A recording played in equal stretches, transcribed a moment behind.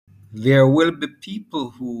There will be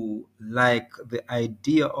people who like the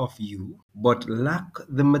idea of you but lack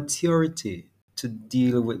the maturity to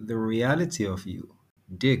deal with the reality of you.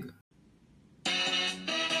 Dig.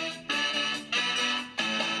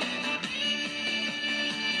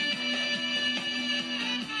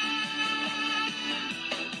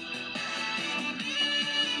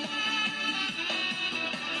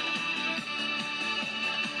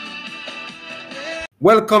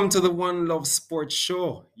 Welcome to the One Love Sports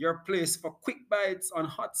Show, your place for quick bites on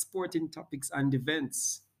hot sporting topics and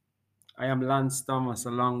events. I am Lance Thomas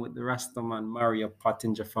along with the Rastaman Mario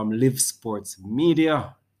Pottinger from Live Sports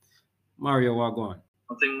Media. Mario, wagwan.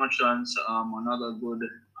 Nothing much, Lance. Another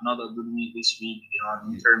good week this week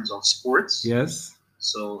in terms of sports. Yes.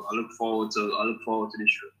 So I look forward to this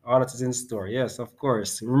show. All that is in store. Yes, of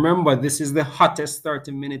course. Remember, this is the hottest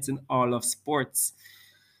 30 minutes in all of sports.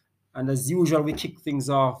 And as usual, we kick things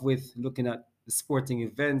off with looking at the sporting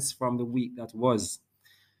events from the week that was.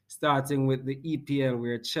 Starting with the EPL,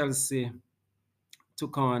 where Chelsea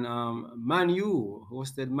took on Man U,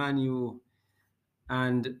 hosted Man U,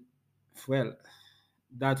 and well,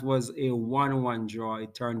 that was a 1-1 draw,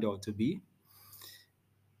 it turned out to be.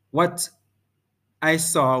 What I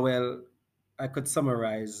saw, well, I could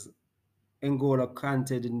summarize. N'Golo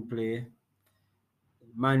Kante didn't play.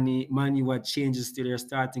 Manu had changes to their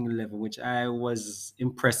starting 11, which I was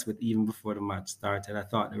impressed with even before the match started. I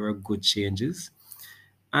thought they were good changes.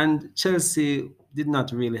 And Chelsea did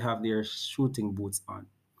not really have their shooting boots on.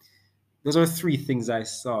 Those are three things I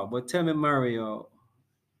saw. But tell me, Mario,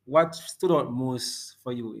 what stood out most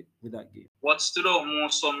for you with that game? What stood out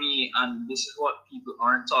most for me, and this is what people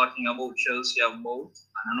aren't talking about Chelsea about,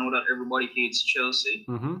 and I know that everybody hates Chelsea,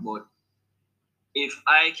 but if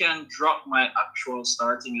I can drop my actual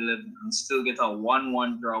starting 11 and still get a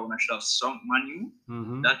 1-1 draw when I should have sunk Manu,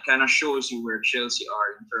 that kind of shows you where Chelsea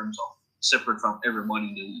are in terms of separate from everybody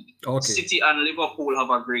in the league. Okay. City and Liverpool have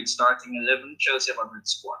a great starting 11. Chelsea have a great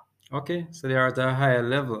squad. Okay, so they are at a higher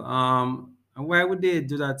level. And why would they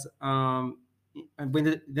do that? And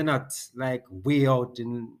when they're not like way out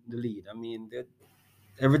in the lead. I mean,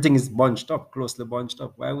 everything is bunched up, closely bunched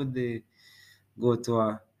up. Why would they go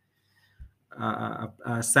to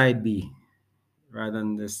a side B rather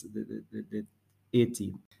than the A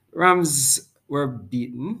team? Rams were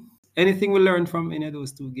beaten. Anything we learned from any of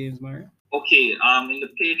those two games, Mario? Okay, in the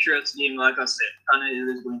Patriots game, like I said,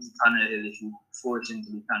 Tannehill is going to Tannehill if you force him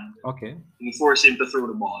to be Tannehill. Okay. You force him to throw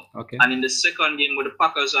the ball. Okay. And in the second game with the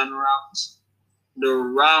Packers and Rams, the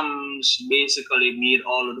Rams basically made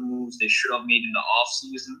all of the moves they should have made in the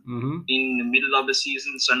offseason, in the middle of the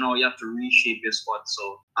season. So now you have to reshape your squad.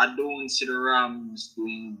 So I don't see the Rams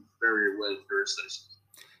doing very well for the rest of the season.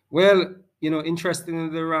 Well, interestingly,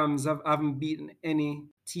 the Rams haven't beaten any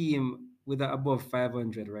team with an above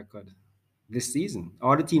 500 record this season.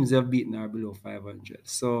 All the teams they've beaten are below 500.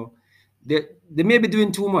 So they may be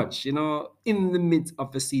doing too much, in the midst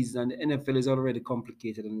of the season. And the NFL is already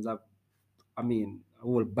complicated and a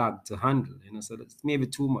whole bag to handle, so that's maybe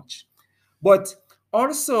too much. But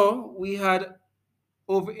also, we had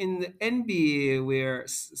over in the NBA where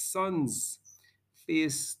Suns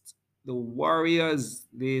faced the Warriors.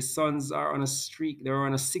 The Suns are on a streak. They're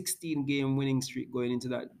on a 16-game winning streak going into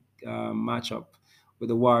that matchup with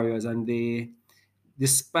the Warriors. And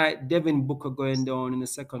despite Devin Booker going down in the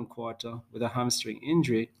second quarter with a hamstring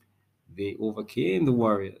injury, they overcame the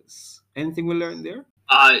Warriors. Anything we learned there?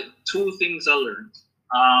 Two things I learned.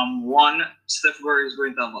 One, Steph Curry is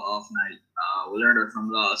going to have an off night. We learned that from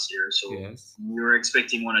last year, so yes, we were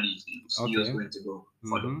expecting one of these games. Okay. He was going to go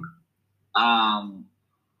for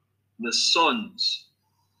the Suns.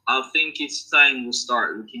 I think it's time we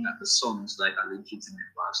start looking at the Suns like a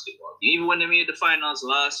legitimate basketball. Even when they made the finals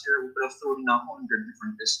last year, we could have thrown in 100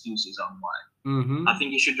 different excuses on why. I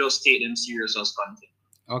think you should just take them serious as content.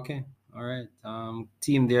 Okay. All right.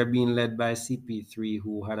 Team there being led by CP3,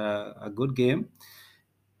 who had a good game.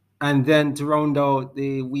 And then to round out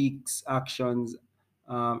the week's actions,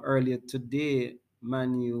 earlier today,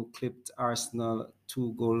 Man U clipped Arsenal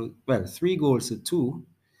 3 goals to 2.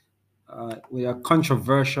 With a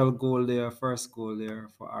controversial goal there, first goal there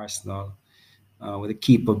for Arsenal, with the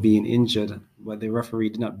keeper being injured, but the referee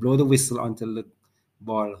did not blow the whistle until the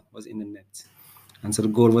ball was in the net. And so the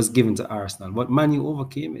goal was given to Arsenal. But Man U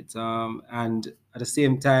overcame it. And at the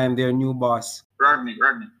same time, their new boss, Ragnick.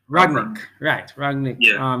 Ragnick,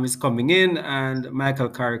 yeah. Is coming in, and Michael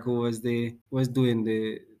Carrick, who was doing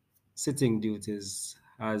the sitting duties,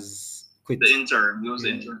 has quit. The intern. He was the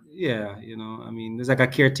intern. Yeah, there's like a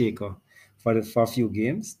caretaker for a few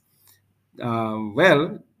games.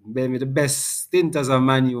 Well, maybe the best stint as a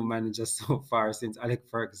Man U manager so far since Alex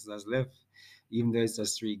Ferguson has left, even though it's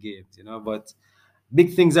just 3 games, But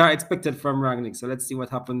big things are expected from Rangnick, so let's see what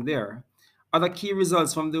happened there. Other key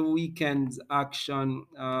results from the weekend's action,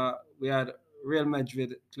 we had Real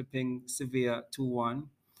Madrid clipping Sevilla 2-1.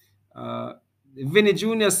 Vinny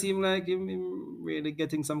Jr. seemed like him really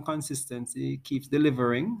getting some consistency. He keeps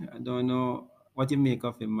delivering. I don't know what you make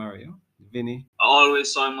of him, Mario. Vinny. I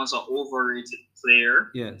always saw him as an overrated player.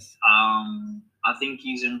 Yes. I think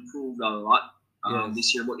he's improved a lot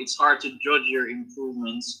this year, but it's hard to judge your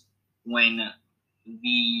improvements when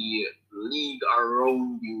the league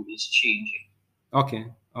around you is changing. Okay.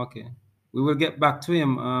 We will get back to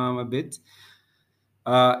him a bit.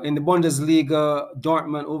 In the Bundesliga,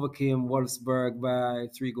 Dortmund overcame Wolfsburg by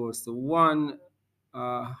 3-1.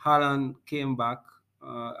 Haaland came back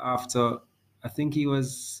after, I think he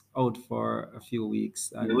was out for a few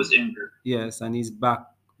weeks. And he was injured. Yes, and he's back.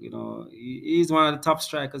 He's one of the top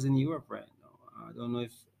strikers in Europe right now. I don't know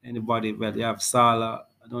if anybody, well, they have Salah.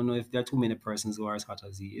 I don't know if there are too many persons who are as hot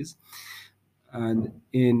as he is. And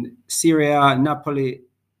in Syria, Napoli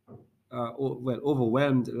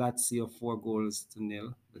overwhelmed Lazio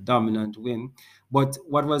 4-0, the dominant win. But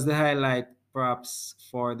what was the highlight perhaps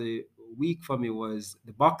for the week for me was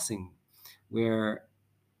the boxing, where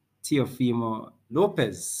Teofimo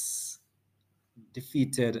Lopez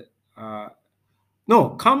defeated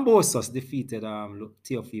Cambosos defeated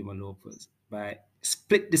Teofimo Lopez by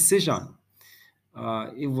split decision.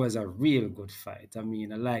 It was a real good fight. I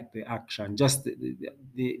mean, I like the action, just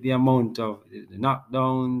the amount of the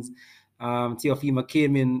knockdowns. Teofimo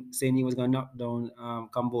came in saying he was going to knock down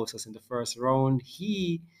Cambosos in the first round.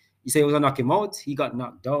 He said he was going to knock him out. He got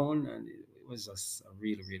knocked down, and it was just a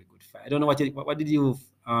really, really good fight. I don't know what did you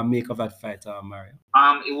make of that fight, Mario?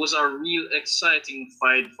 It was a real exciting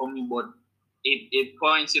fight for me, but it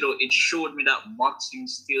pointed out, it showed me that boxing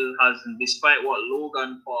still hasn't, despite what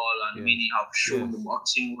Logan Paul and many have shown the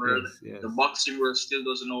boxing world, the boxing world still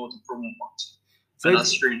doesn't know how to promote boxing. So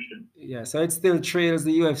that's strange. Yeah, so it still trails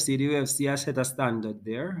the UFC. The UFC has set a standard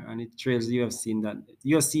there, and it trails the UFC in that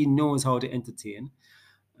the UFC knows how to entertain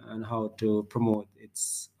and how to promote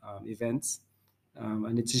its events,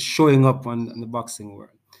 and it's just showing up on the boxing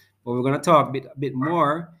world. But we're going to talk a bit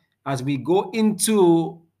more as we go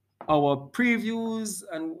into our previews,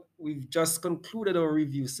 and we've just concluded our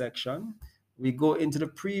review section. We go into the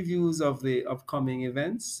previews of the upcoming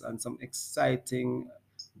events and some exciting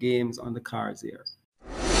games on the cards here.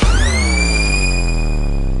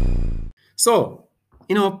 So,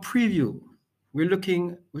 in our preview,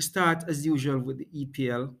 we start as usual with the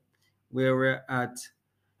EPL, where we're at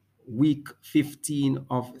week 15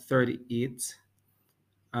 of 38,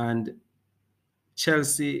 and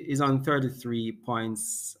Chelsea is on 33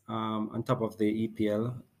 points on top of the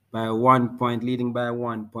EPL by 1 point, leading by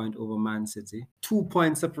 1 point over Man City. 2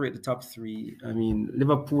 points separate the top three. I mean,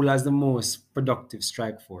 Liverpool has the most productive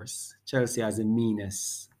strike force. Chelsea has the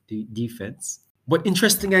meanest defense. But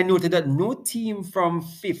interesting, I noted that no team from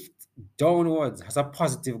 5th downwards has a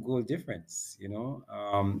positive goal difference,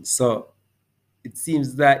 So it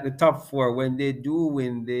seems like the top 4, when they do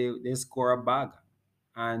win, they score a bag.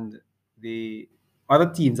 And the other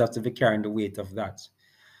teams have to be carrying the weight of that.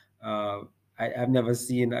 I've never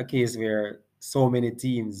seen a case where so many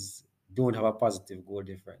teams don't have a positive goal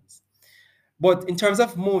difference. But in terms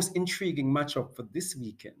of most intriguing matchup for this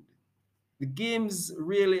weekend, the games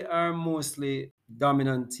really are mostly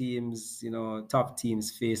dominant teams, top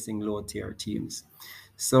teams facing low-tier teams.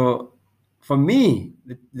 So for me,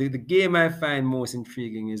 the game I find most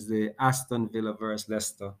intriguing is the Aston Villa versus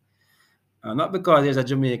Leicester. Not because there's a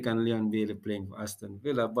Jamaican, Leon Bailey, playing for Aston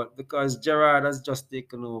Villa, but because Gerrard has just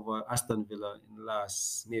taken over Aston Villa in the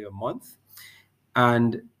last maybe a month,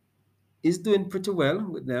 and is doing pretty well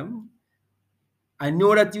with them. I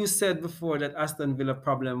know that you said before that Aston Villa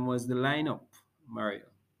problem was the lineup, Mario.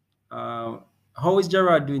 How is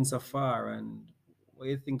Gerrard doing so far, and what do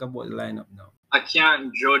you think about the lineup now? I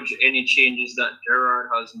can't judge any changes that Gerrard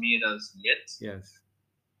has made as yet. Yes.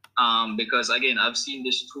 Because again, I've seen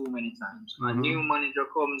this too many times. A new manager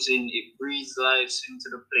comes in, it breathes life into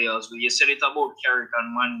the players. You said it about Carrick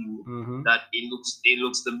and Manu, that it looks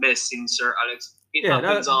the best since Sir Alex.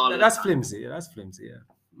 That's flimsy. That's flimsy. Yeah.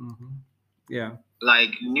 Yeah.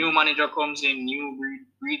 Like, new manager comes in,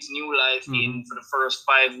 breathes new life in. For the first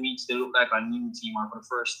 5 weeks, they look like a new team, or for the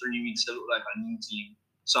first 3 weeks, they look like a new team.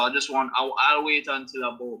 So I'll wait until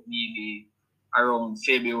about maybe around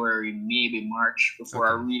February, maybe March, before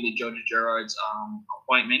I really judge Gerrard's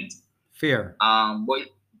appointment. Fair. But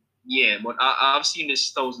Yeah, but I've seen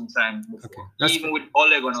this 1,000 times before. Okay. Even with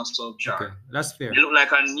Ole Gunnar Solskjaer. Okay, that's fair. They look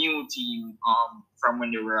like a new team from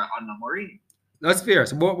when they were on the Mourinho. That's fair.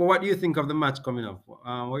 So, what do you think of the match coming up?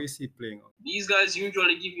 What do you see playing out? These guys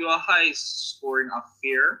usually give you a high scoring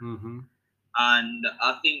affair. Mm-hmm. And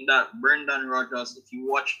I think that Brendan Rodgers, if you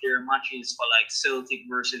watch their matches for like Celtic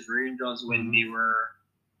versus Rangers when they were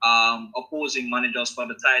opposing managers for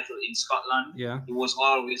the title in Scotland, it was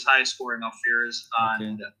always high scoring affairs.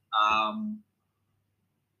 And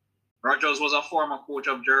Rodgers was a former coach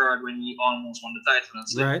of Gerrard when he almost won the title and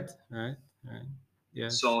slipped. Right. Yeah.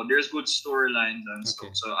 So there's good storylines and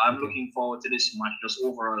stuff. So I'm looking forward to this match just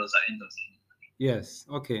overall as an entertainment. Yes.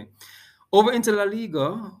 Okay. Over into La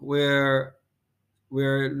Liga, where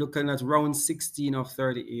we're looking at round 16 of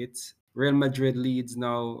 38. Real Madrid leads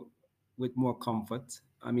now with more comfort.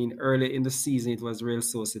 I mean, early in the season, it was Real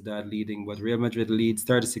Sociedad leading, but Real Madrid leads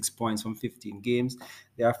 36 points from 15 games.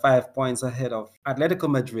 They are 5 points ahead of Atletico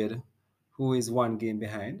Madrid, who is 1 game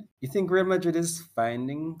behind. You think Real Madrid is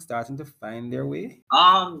starting to find their way?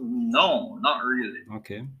 No, not really.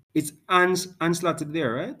 Okay. It's Ancelotti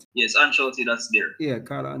there, right? Yes, Ancelotti, that's there. Yeah,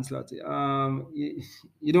 Carlo Ancelotti.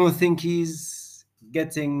 You don't think he's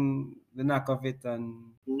getting the knack of it?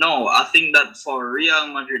 And no, I think that for Real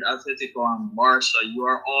Madrid, Atletico, and Barca, you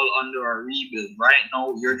are all under a rebuild. Right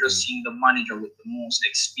now, you're just seeing the manager with the most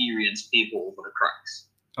experience paper over the cracks.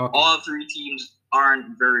 Okay. All 3 teams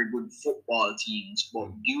aren't very good football teams, but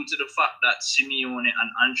due to the fact that Simeone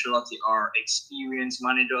and Ancelotti are experienced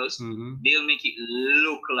managers, they'll make it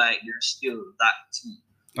look like they're still that team.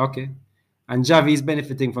 Okay. And Xavi is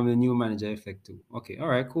benefiting from the new manager effect too. Okay, all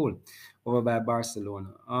right, cool. Over by Barcelona.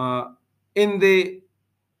 In the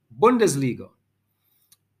Bundesliga,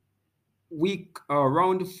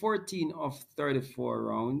 round 14 of 34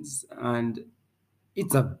 rounds, and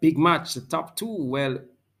it's a big match. The top 2, well,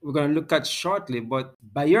 we're going to look at shortly, but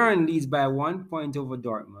Bayern leads by 1 point over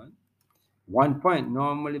Dortmund. 1 point.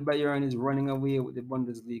 Normally, Bayern is running away with the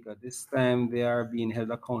Bundesliga. This time, they are being held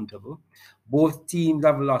accountable. Both teams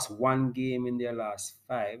have lost 1 game in their last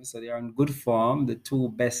 5, so they are in good form. The 2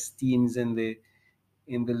 best teams in the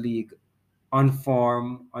league, on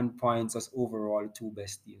form, on points, as overall 2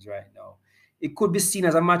 best teams right now. It could be seen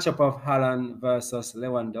as a matchup of Haaland versus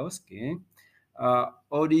Lewandowski.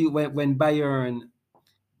 How do you when Bayern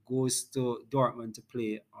goes to Dortmund to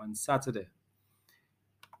play on Saturday?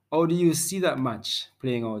 How do you see that match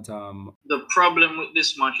playing out? The problem with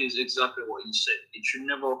this match is exactly what you said. It should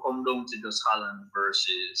never come down to just Haaland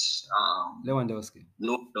versus Lewandowski.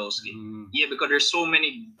 Yeah, because there's so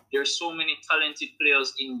many talented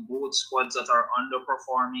players in both squads that are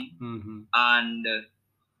underperforming, and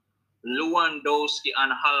Lewandowski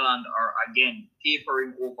and Haaland are again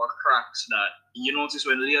papering over cracks that you notice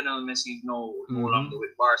when Lionel Messi is no longer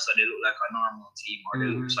with Barca, they look like a normal team, or they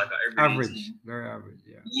look like an everyday team. Very average,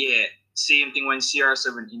 yeah. Yeah, same thing when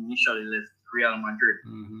CR7 initially left Real Madrid.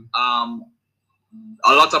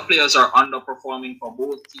 A lot of players are underperforming for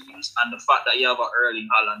both teams, and the fact that you have Erling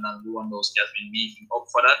Haaland and Lewandowski has been making up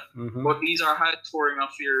for that. But these are high-scoring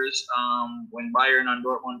affairs when Bayern and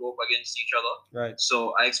Dortmund go up against each other. Right.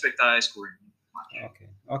 So I expect a high-scoring match.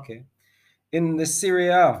 Okay. In the Serie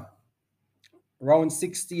A, round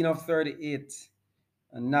 16 of 38,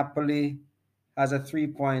 and Napoli has a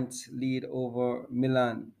 3-point lead over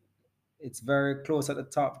Milan. It's very close at the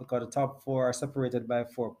top because the top 4 are separated by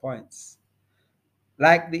 4 points.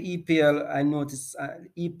 Like the EPL, I noticed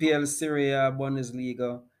EPL, Serie A,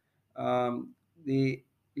 Bundesliga, the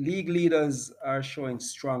league leaders are showing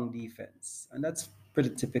strong defense, and that's pretty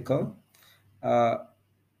typical.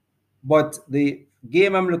 But the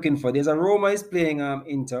game I'm looking for, there's a Roma is playing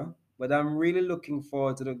Inter, but I'm really looking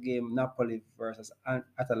forward to the game Napoli versus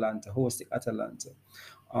Atalanta, hosting Atalanta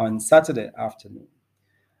on Saturday afternoon.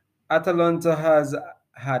 Atalanta has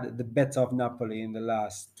had the better of Napoli in the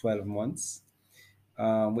last 12 months.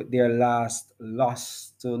 With their last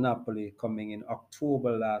loss to Napoli coming in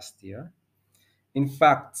October last year. In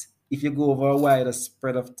fact, if you go over a wider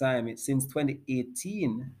spread of time, since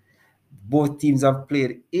 2018, both teams have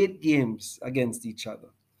played 8 games against each other.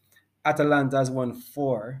 Atalanta has won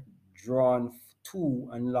 4, drawn 2,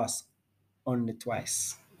 and lost only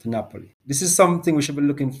twice to Napoli. This is something we should be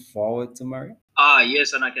looking forward to, Mario.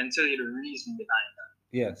 Yes, and I can tell you the reason behind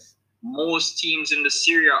that. Yes. Most teams in the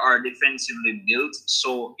Serie A are defensively built.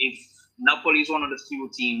 So if Napoli is one of the few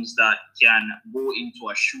teams that can go into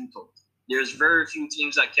a shootout, there's very few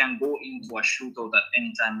teams that can go into a shootout at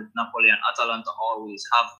any time with Napoli, and Atalanta always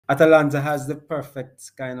have. Atalanta has the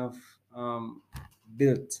perfect kind of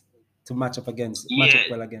built to match up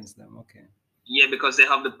well against them. Okay. Yeah, because they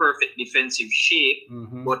have the perfect defensive shape,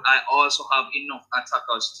 but I also have enough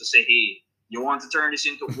attackers to say, hey, you want to turn this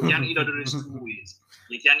into, we can either do this two ways.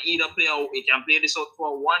 You can either you can play this out for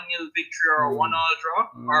a 1-0 victory or a 1-all draw,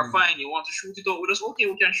 or fine, you want to shoot it out with us, okay,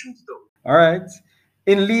 we can shoot it out. All right.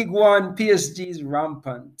 In League One, PSG is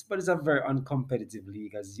rampant, but it's a very uncompetitive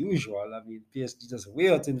league as usual. I mean, PSG just way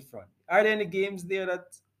out in front. Are there any games there that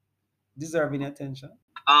deserve any attention?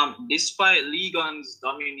 Despite Ligue 1's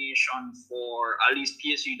domination for at least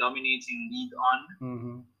PSG dominating Ligue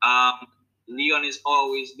 1, Ligue 1 has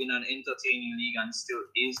always been an entertaining league and still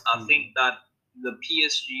is. I think that the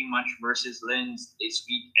PSG match versus Lens this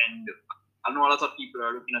weekend, I know a lot of people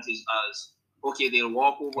are looking at it as, okay, they'll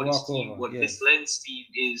walk over this team, but this Lens team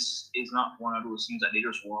is not one of those teams that they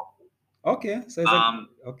just walk over. Okay, so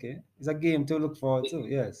it's a game to look forward to.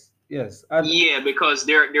 Yes. Yeah, because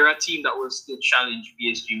they're a team that will still challenge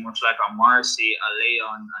PSG, much like a Marseille, a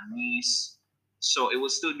Lyon, a Nice. So it will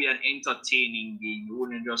still be an entertaining game. It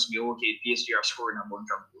wouldn't just be, okay, PSG are scoring a bunch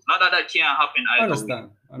of goals. Not that that can't happen either way.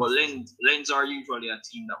 But Lens are usually a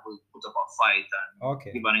team that will put up a fight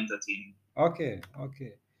and give an entertaining. Okay.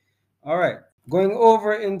 All right. Going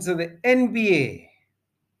over into the NBA,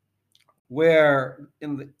 where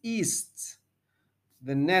in the East,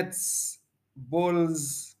 the Nets,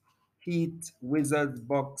 Bulls, Heat, Wizards,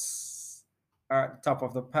 Bucks are at the top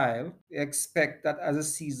of the pile. We expect that as the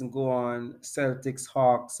season go on, Celtics,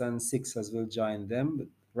 Hawks, and Sixers will join them. But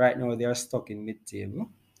right now, they are stuck in mid-table.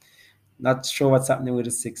 Not sure what's happening with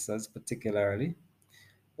the Sixers, particularly.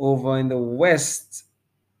 Over in the West,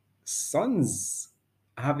 Suns,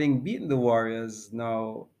 having beaten the Warriors,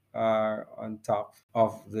 now are on top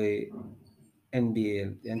of the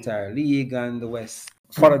NBA, the entire league and the West,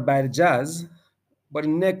 followed by the Jazz. But the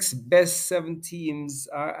next best 7 teams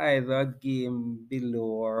are either a game below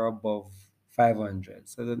or above 500.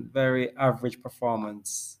 So the very average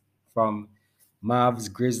performance from Mavs,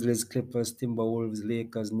 Grizzlies, Clippers, Timberwolves,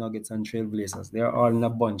 Lakers, Nuggets, and Trailblazers. They're all in a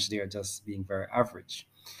bunch. They're just being very average.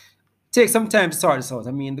 Take some time to sort this out.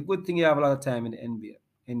 I mean, the good thing you have a lot of time in the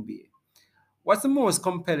NBA. What's the most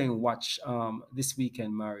compelling watch this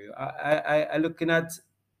weekend, Mario? I looking at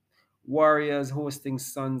Warriors hosting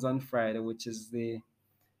Suns on Friday, which is the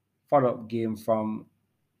follow-up game from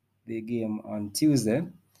the game on Tuesday,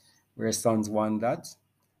 where Suns won that.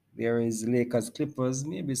 There is Lakers Clippers,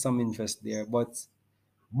 maybe some interest there, but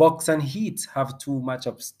Bucks and Heat have 2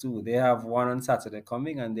 matchups too. They have one on Saturday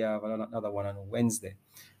coming, and they have another one on Wednesday.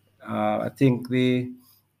 I think the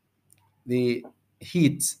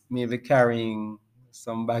Heat may be carrying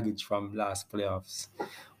some baggage from last playoffs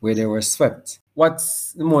where they were swept.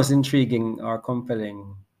 What's the most intriguing or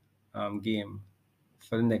compelling game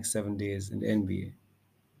for the next 7 days in the NBA?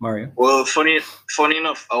 Mario? Well, funny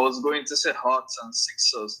enough, I was going to say Hawks and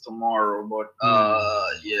Sixers tomorrow, but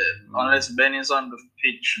unless Ben is on the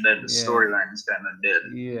pitch, then the storyline is kind of dead.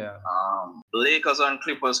 Yeah. Lakers and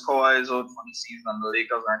Clippers, Kawhi is out for the season. The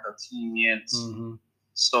Lakers aren't a team yet.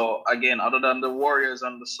 So again, other than the Warriors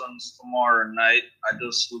and the Suns tomorrow night, I'm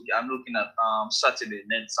looking at Saturday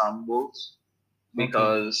Nets and Bulls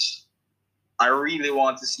because I really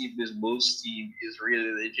want to see if this Bulls team is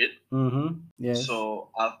really legit. Yes. So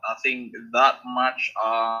I think that match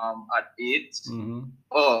at 8.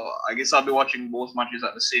 Oh, I guess I'll be watching both matches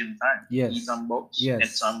at the same time. Yes. Heat and Bucks.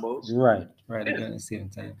 Nets and Bulls. Right. Again at the same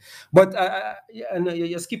time. But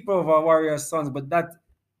you skip over Warriors Suns, but that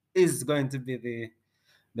is going to be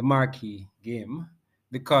the marquee game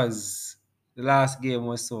because the last game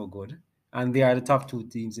was so good, and they are the top 2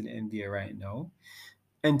 teams in the NBA right now.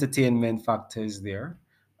 Entertainment factor is there.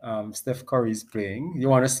 Steph Curry is playing. You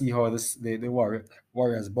want to see how the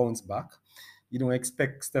Warriors bounce back. You don't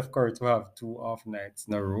expect Steph Curry to have 2 off nights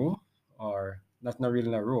in a row, or not really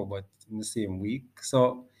in a row, but in the same week.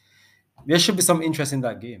 So there should be some interest in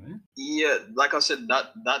that game. Yeah, like I said,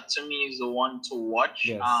 that to me is the one to watch.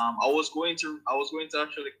 Yes. I was going to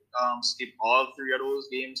actually skip all 3 of those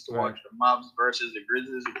games to watch the Mavs versus the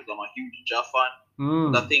Grizzlies because I'm a huge Ja fan.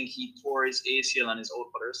 I think he tore his ACL and is out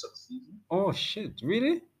for the rest of the season. Oh shit!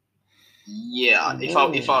 Really? Yeah.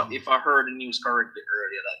 If I heard the news correctly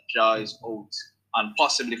earlier, that Ja is out and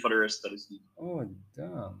possibly for the rest of the season. Oh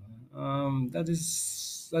damn! That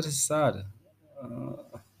is sad.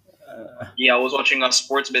 I was watching a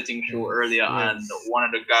sports betting show earlier, and one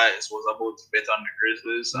of the guys was about to bet on the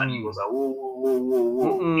Grizzlies, and he was like,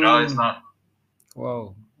 whoa. Ja is not.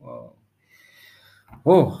 Wow.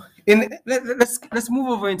 Let's move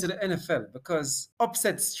over into the NFL because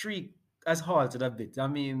upset streak has halted a bit. I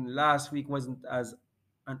mean, last week wasn't as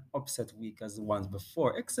an upset week as the ones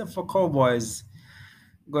before, except for Cowboys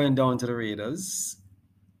going down to the Raiders.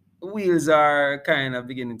 wheels are kind of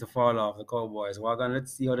beginning to fall off the Cowboys.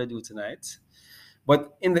 Let's see how they do tonight.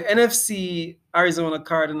 But in the NFC, Arizona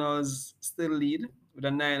Cardinals still lead with a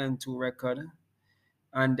 9-2 record,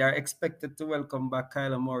 and they're expected to welcome back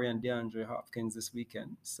Kyler Murray and DeAndre Hopkins this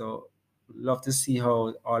weekend. So, love to see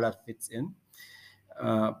how all that fits in.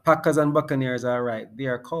 Packers and Buccaneers are right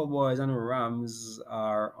there. Cowboys and Rams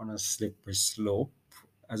are on a slippery slope.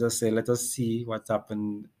 As I say, let us see what's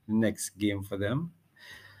happened next game for them.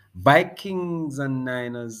 Vikings and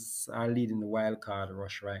Niners are leading the wild card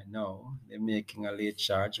rush right now. They're making a late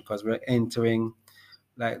charge because we're entering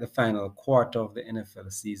like the final quarter of the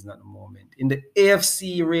NFL season at the moment. In the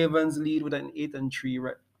AFC, Ravens lead with an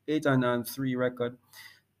 8-3 record.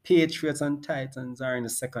 Patriots and Titans are in the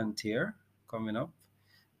second tier coming up.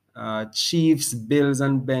 Chiefs, Bills,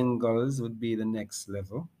 and Bengals would be the next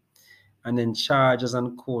level. And then Chargers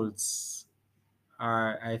and Colts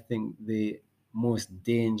are, I think, the most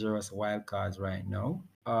dangerous wild cards right now.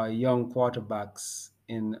 Young quarterbacks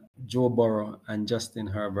in Joe Burrow and Justin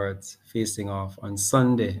Herbert facing off on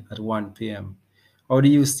Sunday at 1 p.m. How do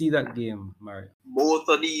you see that game, Mario? Both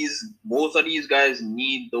of these guys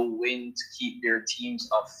need the win to keep their teams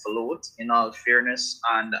afloat, in all fairness.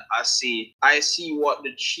 And I see what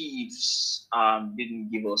the Chiefs didn't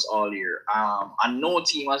give us all year. And no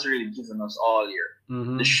team has really given us all year.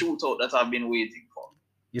 Mm-hmm. The shootout that I've been waiting for.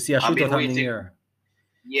 You see a shootout happening here.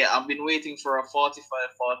 Yeah, I've been waiting for a 45-43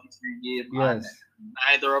 game, yes. And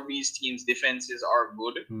neither of these teams' defenses are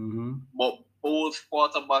good. Mm-hmm. But both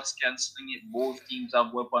quarterbacks can swing it. Both teams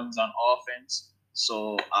have weapons on offense.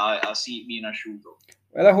 So I see it being a shootout.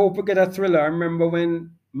 Well, I hope we get a thriller. I remember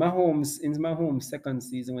when Mahomes' second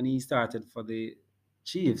season, when he started for the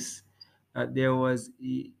Chiefs,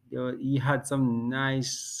 he had some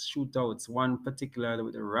nice shootouts. One particularly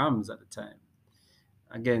with the Rams at the time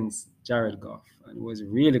against Jared Goff, and it was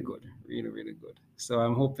really good, really, really good. So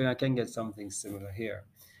I'm hoping I can get something similar here.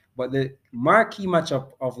 But the marquee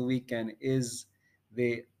matchup of the weekend is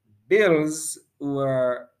the Bills, who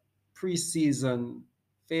are preseason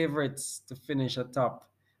favorites to finish atop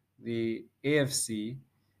the AFC,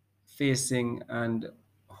 facing and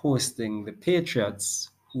hosting the Patriots,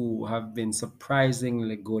 who have been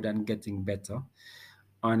surprisingly good and getting better.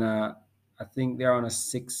 I think they're on a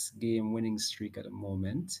 6-game winning streak at the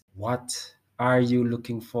moment. What are you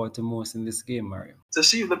looking forward to most in this game, Mario? To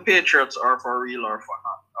see if the Patriots are for real or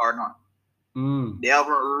not. They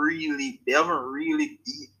haven't really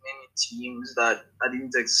beat many teams that I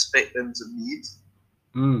didn't expect them to beat.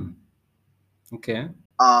 Okay.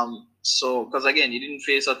 So, because again, you didn't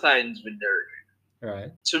face a Titans with Derrick.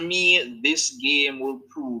 Right. To me, this game will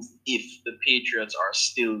prove if the Patriots are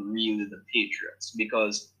still really the Patriots,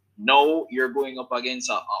 because now you're going up against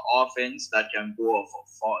an offense that can go off of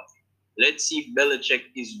 40. Let's see if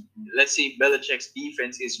Belichick's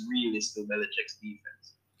defense is really still Belichick's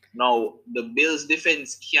defense. Now, the Bills'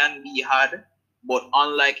 defense can be hard, but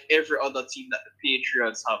unlike every other team that the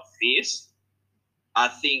Patriots have faced, I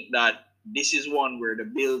think that this is one where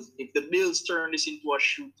if the Bills turn this into a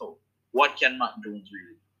shootout, what can Mac Jones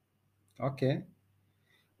really? Okay.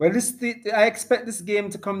 Well, I expect this game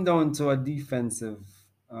to come down to a defensive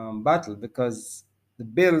battle, because the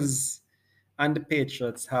Bills and the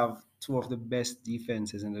Patriots have two of the best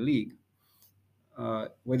defenses in the league.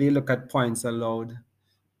 Whether you look at points allowed,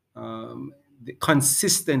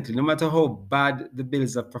 consistently, no matter how bad the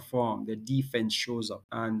Bills have performed, their defense shows up.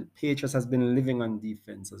 And Patriots has been living on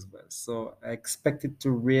defense as well. So I expect it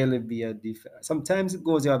to really be a defense. Sometimes it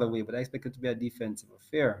goes the other way, but I expect it to be a defensive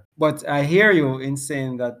affair. But I hear you in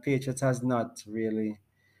saying that Patriots has not really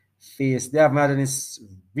they haven't had any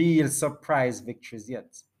real surprise victories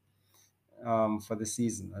yet for the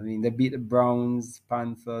season. I mean, they beat the Browns,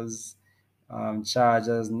 Panthers,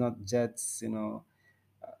 Chargers, not Jets, and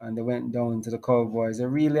they went down to the Cowboys. They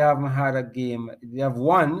really haven't had a game. They have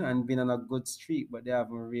won and been on a good streak, but they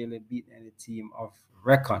haven't really beaten any team of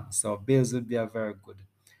reckon. So Bills would be a very good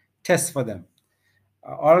test for them.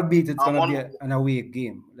 Albeit it's going to be an away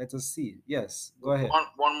game. Let us see. Yes, go ahead.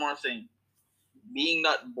 One more thing. Being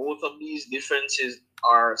that both of these defenses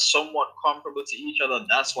are somewhat comparable to each other,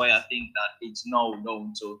 that's why I think that it's now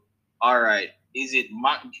down to, all right,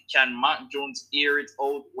 can Mac Jones air it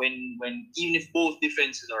out when even if both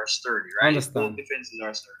defenses are sturdy, right? Understand. Both defenses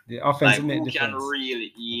are sturdy. The offense like, who can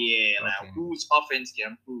really, whose offense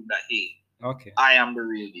can prove that, hey, I am the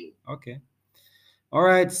real deal. Okay. All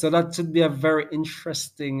right, so that should be a very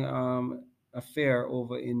interesting affair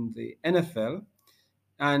over in the NFL.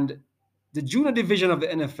 And the junior division of the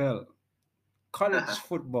NFL, college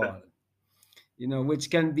football, which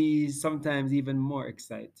can be sometimes even more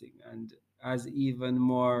exciting. And has even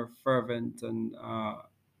more fervent and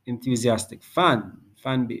enthusiastic fan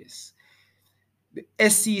base. The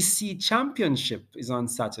SEC Championship is on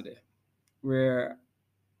Saturday, where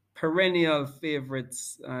perennial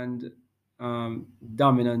favorites and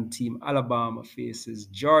dominant team Alabama faces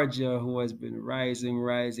Georgia, who has been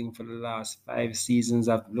rising for the last 5 seasons.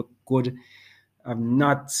 Have looked good, have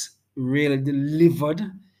not really delivered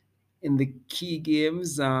in the key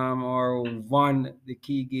games or won the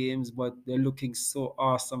key games, but they're looking so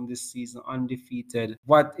awesome this season, undefeated.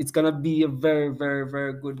 What it's gonna be a very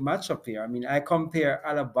good matchup here. I mean, I compare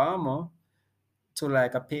Alabama to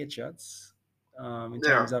like a Patriots in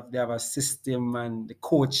terms of they have a system and the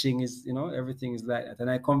coaching is, everything is like that. And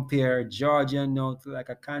I compare Georgia now to like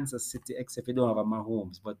a Kansas City, except you don't have a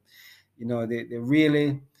Mahomes. But, they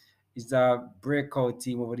really is a breakout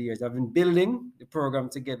team over the years. They've been building the program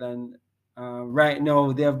together, and right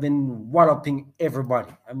now they have been walloping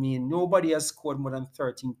everybody. I mean, nobody has scored more than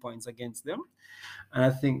 13 points against them. And I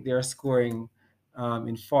think they're scoring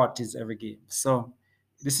in 40s every game. So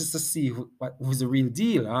this is to see who's the real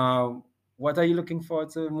deal. What are you looking forward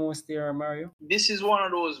to most there, Mario? This is one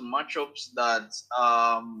of those matchups that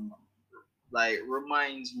like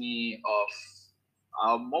reminds me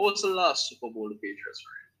of most of the last Super Bowl the Patriots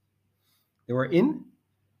were in. They were in?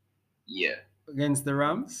 Yeah. Against the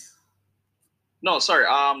Rams? No, sorry.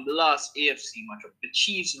 The last AFC matchup, the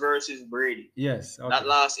Chiefs versus Brady. Yes. Okay. That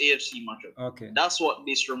last AFC matchup. Okay. That's what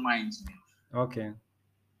this reminds me of. Okay.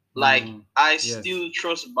 Like I still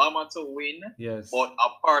trust Bama to win. Yes. But a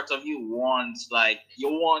part of you wants you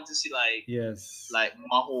want to see like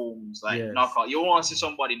Mahomes knock out. You want to see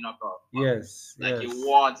somebody knock out. Yes. You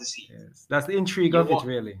want to see. Yes. That's the intrigue of it,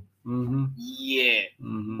 really. Mm-hmm. Yeah.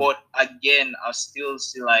 Mm-hmm. But again, I still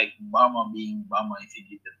see like Bama being Bama if you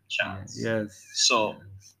give them a chance. Yes. So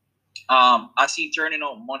I see turning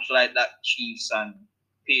out much like that Chiefs and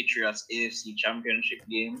Patriots AFC Championship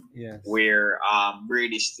game, where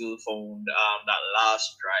Brady still found that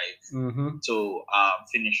last drive to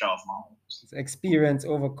finish off Mahomes. Experience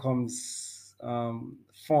overcomes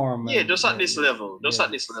form. Yeah, just at this level.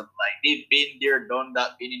 At this level. Like they've been there, done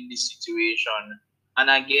that, been in this situation. And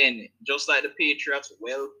again, just like the Patriots,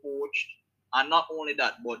 well coached. And not only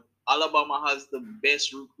that, but Alabama has the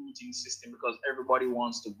best recruiting system because everybody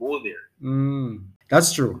wants to go there.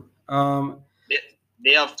 That's true.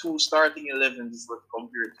 They have 2 starting 11s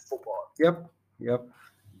compared to football. Yep. Yep.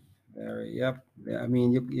 I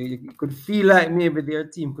mean, you could feel like maybe their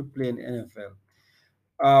team could play in the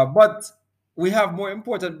NFL. But we have more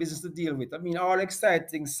important business to deal with. I mean, all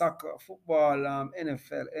exciting soccer, football,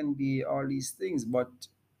 NFL, NBA, all these things. But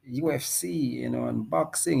UFC, and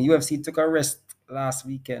boxing. UFC took a rest last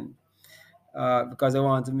weekend because they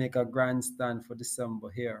want to make a grandstand for December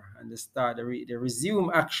here. And they resume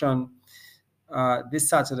action this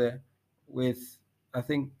Saturday with, I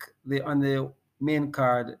think, on the main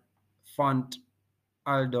card, Font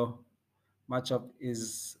Aldo matchup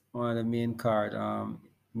is one of the main card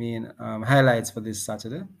highlights for this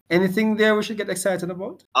Saturday. Anything there we should get excited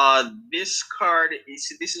about? This card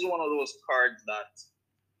this is one of those cards that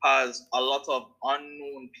has a lot of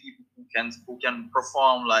unknown people who can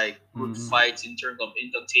perform like good fights in terms of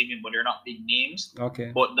entertainment, but they're not big names.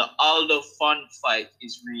 Okay. But the Aldo Font fight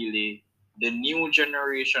is really the new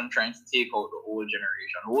generation trying to take out the old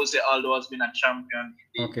generation. Jose Aldo has been a champion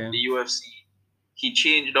in the UFC. He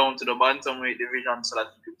changed down to the bantamweight division so that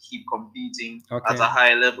he could keep competing at a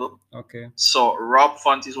high level. Okay. So Rob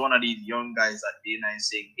Font is one of these young guys that Dana is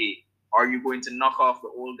saying, hey, are you going to knock off the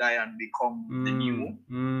old guy and become the new?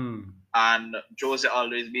 And Jose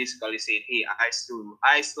Aldo is basically saying, hey, I still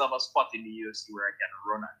have a spot in the UFC where I can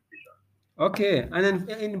run a division. Okay, and then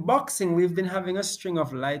in boxing, we've been having a string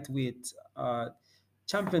of lightweight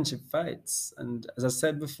championship fights, and as I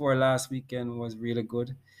said before, last weekend was really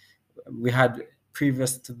good. We had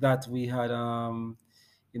previous to that, we had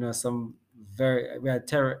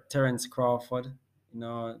Terence Crawford,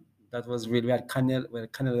 that was really, we had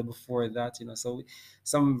Canelo before that, so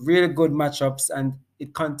some really good matchups, and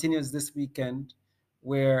it continues this weekend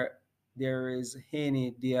where there is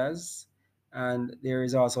Haney Diaz. And there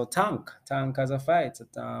is also Tank. Tank has a fight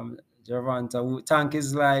at Gervonta. Tank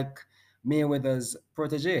is like Mayweather's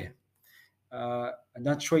protege. I'm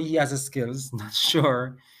not sure he has the skills. Not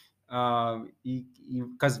sure.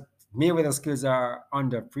 Because Mayweather's skills are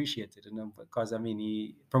underappreciated, because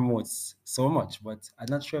he promotes so much. But I'm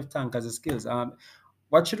not sure if Tank has the skills.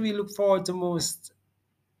 What should we look forward to most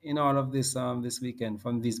in all of this this weekend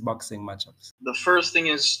from these boxing matchups? The first thing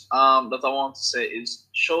is that I want to say is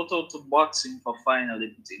shout out to boxing for finally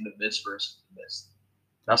putting the best versus the best.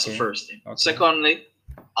 That's the first thing. Okay. Secondly,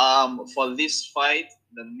 For this fight,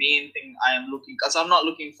 the main thing I am looking, because I'm not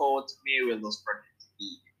looking forward to Mayweather's project.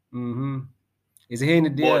 Mm-hmm. Is Haney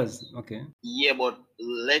Diaz? Okay. Yeah, but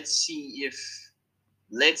let's see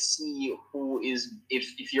who is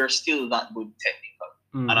if you're still that good technical.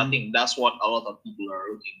 Mm-hmm. And I think that's what a lot of people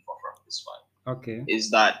are looking for from this fight. Okay. Is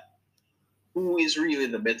that who is really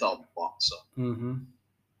the better boxer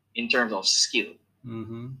in terms of skill?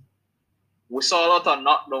 We saw a lot of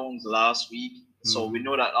knockdowns last week, so we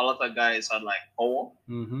know that a lot of guys had like power.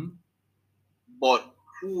 But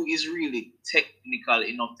who is really technical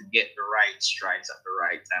enough to get the right strikes at the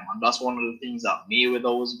right time? And that's one of the things that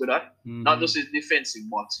Mayweather was good at. Not just his defensive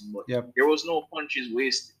boxing, but there was no punches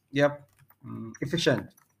wasted. Yep. Efficient.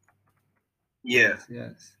 Yeah.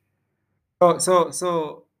 Yes.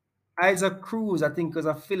 So Isaac Cruz, I think, was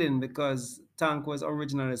a fill-in because Tank was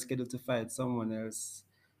originally scheduled to fight someone else,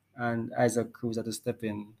 and Isaac Cruz had to step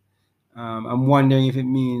in. I'm wondering if it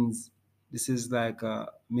means this is like a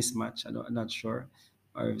mismatch. I'm not sure,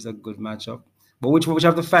 or if it's a good matchup. But which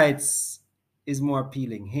of the fights is more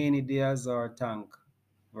appealing, Haney Diaz or Tank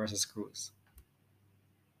versus Cruz?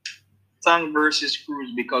 Tank versus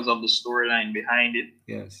Cruz because of the storyline behind it.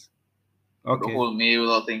 Yes. Okay. The whole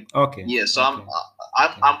Mayweather thing. Okay. Yeah. So okay.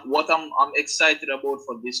 I'm excited about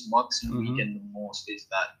for this boxing weekend the most is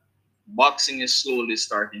that boxing is slowly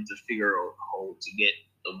starting to figure out how to get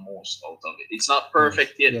the most out of it. It's not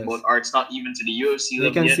perfect yet, but or it's not even to the UFC level.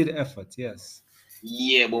 You can yet. see the effort, yes.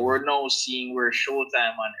 Yeah, but we're now seeing where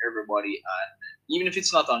Showtime on everybody, and even if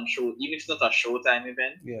it's not on show, even if it's not a Showtime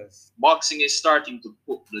event, yes, boxing is starting to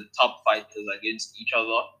put the top fighters against each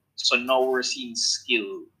other. So now we're seeing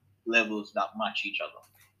skill levels that match each other.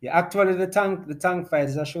 Yeah, actually, the tank fight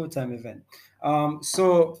is a Showtime event.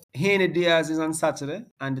 So Haney Diaz is on Saturday,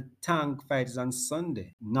 and the tank fight is on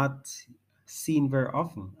Sunday. Not seen very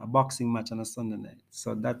often, a boxing match on a Sunday night.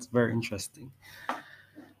 So that's very interesting.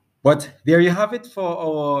 But there you have it for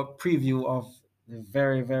our preview of the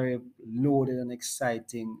very, very loaded and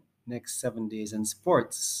exciting next 7 days in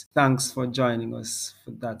sports. Thanks for joining us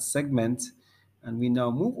for that segment. And we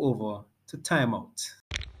now move over to timeout.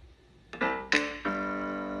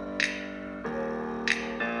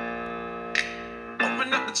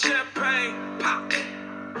 Open up the champagne, pop.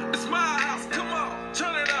 It's my house, come on,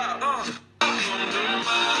 turn it up.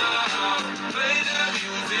 Play the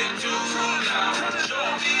music too loud. Show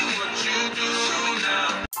me what you do now.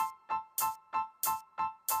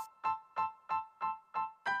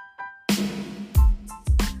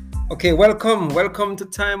 Okay, welcome to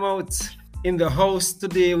Timeout. In the house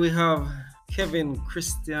today we have Kevin,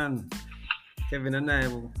 Christian. Kevin and I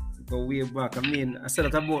will go way back. I mean, I said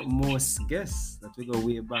that about most guests that we go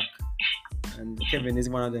way back. And Kevin is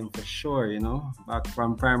one of them for sure, you know, back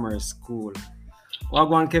from primary school. What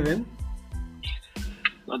going on, Kevin?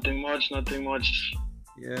 Nothing much.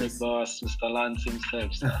 Yes. Big boss, Mr. Lance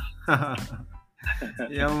himself, sir.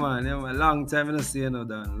 yeah, man. Long time I don't see you now,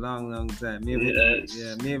 Dan. Long time. Maybe,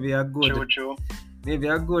 yes. Maybe a good. True. Maybe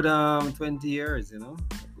a good 20 years, you know.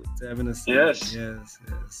 A good time I don't see Yes. Yes.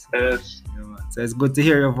 Yeah, man. So it's good to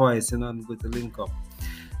hear your voice, you know, and good to link up.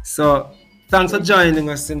 So thanks for joining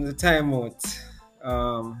us in the timeout.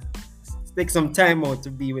 Take some time out to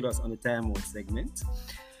be with us on the timeout segment.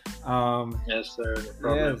 Yes, sir. No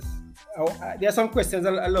problem. Yes. There are some questions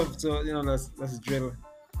I love to, you know, let's drill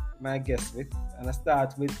my guests with, and I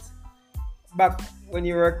start with back when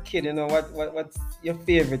you were a kid. You know, what's your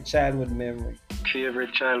favorite childhood memory?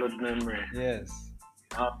 Favorite childhood memory. Yes.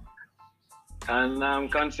 And I'm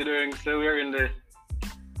considering, so we're in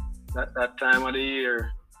that time of the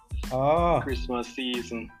year. Christmas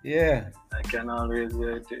season. Yeah. I can always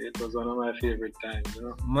it was one of my favorite times, you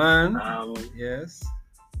know. Man. Yes.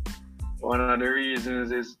 One of the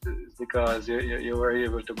reasons is because you were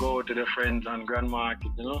able to go to the friends on Grand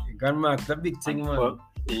Market, you know. Grand Market, a big thing, man.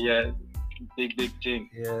 Yeah, big thing.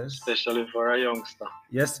 Yes. Especially for a youngster.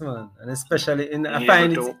 Yes, man, and especially I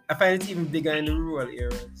find it even bigger in the rural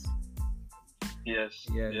areas. Yes.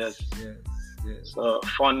 So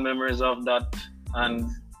fond memories of that,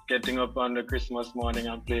 and getting up on the Christmas morning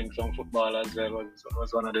and playing some football as well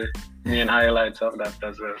was one of the main highlights of that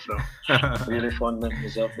as well. So really fond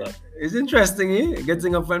memories of that. It's interesting,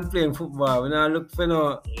 getting up and playing football. When I look for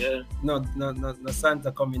no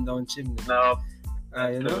Santa coming down chimney. No.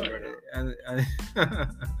 You know, and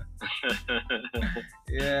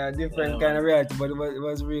yeah, different kind of reality, but it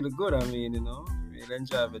was really good. I mean, you know, really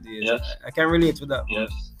enjoyable days. Yes. I can relate to that.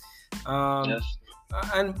 Yes. Yes.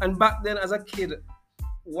 And back then, as a kid,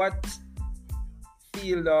 what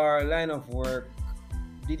field or line of work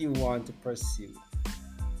did you want to pursue?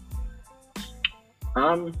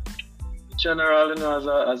 general, you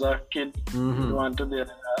know, as a kid, you want to be a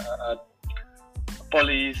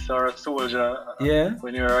police or a soldier. Yeah.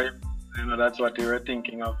 When you're, you know, that's what you were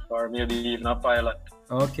thinking of, or maybe even a pilot.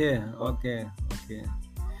 Okay.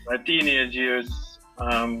 My teenage years,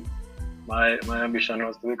 my ambition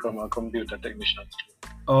was to become a computer technician.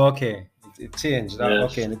 Okay, it changed.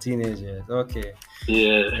 Yes. Okay, in the teenage years. Okay.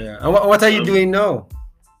 Yeah. And what are you doing now?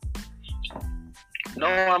 No,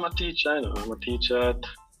 I'm a teacher. You know, I'm a teacher at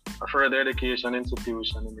a further education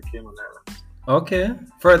institution in the Cayman Islands. Okay,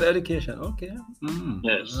 further education. Okay.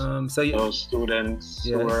 Yes. So those students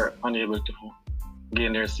who are unable to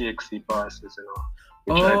gain their CXC passes, you know,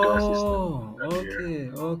 we try to assist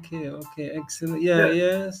them. Okay. Excellent.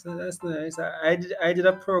 Yes, that's nice. I did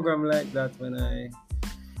a program like that when I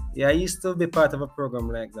used to be part of a program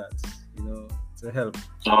like that, you know, to help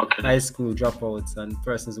high school dropouts and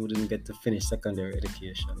persons who didn't get to finish secondary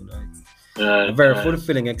education. You know, it's a very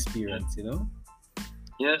fulfilling experience, you know.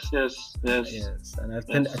 Yes. And I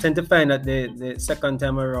tend to find that the second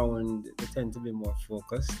time around they tend to be more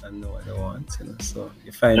focused and know what they want, you know. So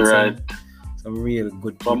you find some real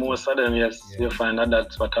good people. For most of them, you find that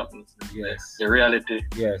that's what happens. Yes. The reality.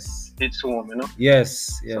 Yes. It's home, you know.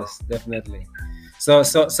 Yes, definitely. So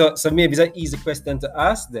maybe it's an easy question to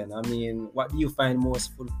ask then. I mean, what do you find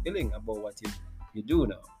most fulfilling about what you do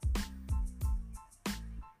now?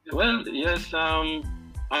 Well, yes,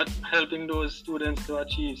 helping those students to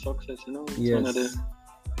achieve success, you know, it's one of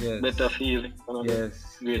the better feelings, one of the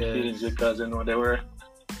great feelings, because, you know, they were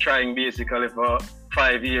trying basically for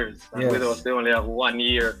 5 years, and with us they only have 1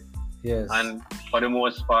 year. Yes. And for the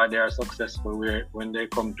most part, they are successful when they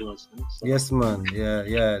come to us. You know? So, yes, man. Yeah.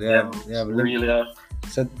 They have really.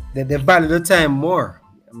 So they value the time more.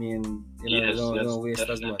 I mean, you know, don't waste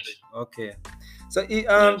definitely. as much. Okay. So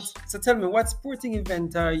so tell me, what sporting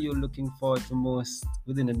event are you looking forward to most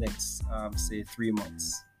within the next say 3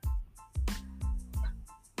 months?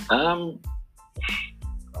 I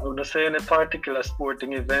wouldn't say any particular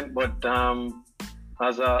sporting event, but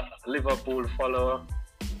as a Liverpool follower,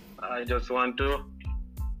 I just want to,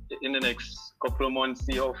 in the next couple of months,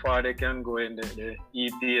 see how far they can go in the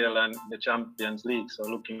EPL and the Champions League. So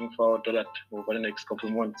looking forward to that over the next couple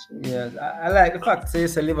of months. Yes, I like the fact that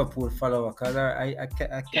you're a Liverpool follower, because I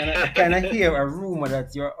kind of hear a rumor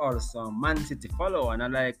that you're also a Man City follower, and I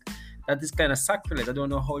like that is kind of sacrilege. I don't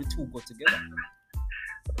know how the two go together.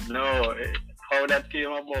 No, how that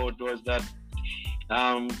came about was that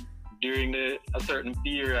during a certain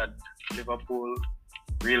period, Liverpool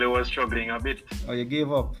really was struggling a bit. Oh, you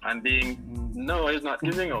gave up? And no, it's not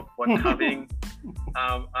giving up, but having,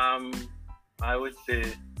 I would say,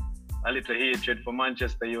 a little hatred for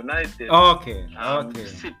Manchester United. Okay.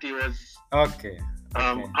 City was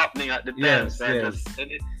happening at the time. Yes, so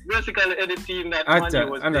basically, any team that Man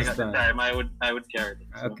U was playing at the time, I would carry it.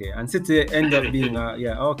 So. Okay, and City end up being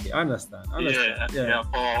okay, understand.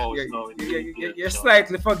 Powerhouse now. You're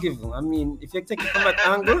slightly forgiven. I mean, if you take it from that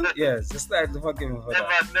angle, yes, you're slightly forgiven for that.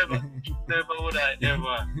 Never would I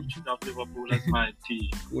ever choose Liverpool as my team.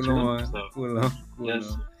 Cool.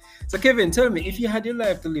 Yes. So Kevin, tell me, if you had your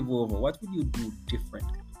life to live over, what would you do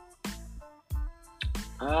differently?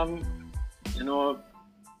 You know,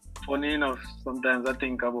 funny enough, sometimes I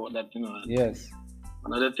think about that, you know. Yes.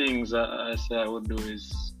 One of the things I say I would do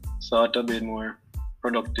is sort of be more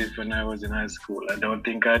productive when I was in high school. I don't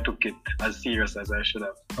think I took it as serious as I should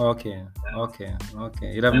have. Okay.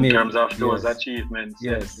 In terms of those achievements,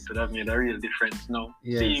 it would have made a real difference now.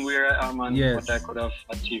 Yes. Seeing where I am and what I could have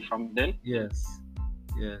achieved from then. Yes.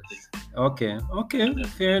 Okay.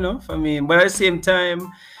 Fair enough. I mean, but at the same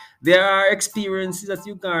time, there are experiences that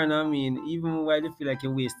you garner, I mean, even while you feel like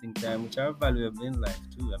you're wasting time, which are valuable in life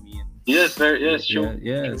too. I mean, true.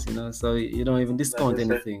 Yes, you know, so you don't even discount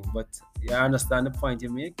anything. But I understand the point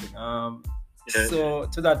you're making. So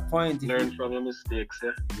to that point, learn from your mistakes.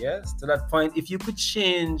 Yes, to that point, if you could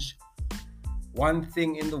change one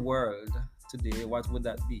thing in the world today, what would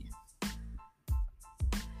that be?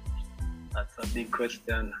 That's a big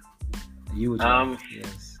question. Huge.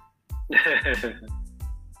 Yes.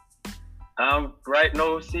 Right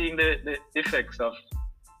now, seeing the effects of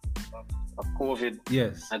COVID,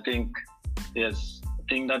 I think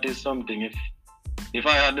that is something. If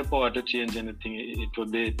I had the power to change anything, it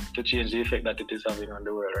would be to change the effect that it is having on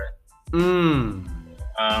the world, right?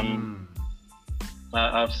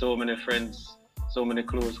 I have so many friends, so many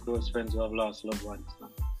close friends who have lost loved ones.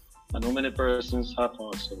 I know many persons have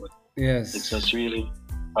also, but it's just really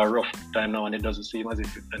a rough time now, and it doesn't seem as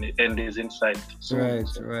if the end is in sight soon.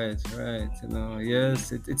 Right. You know,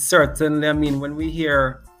 yes, it's certainly. I mean, when we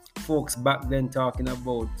hear folks back then talking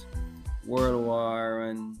about World War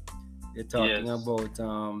and You're talking about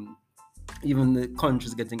even the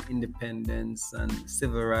countries getting independence and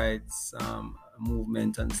civil rights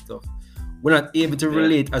movement and stuff. We're not able to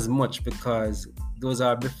relate as much because those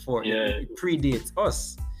are before. It predates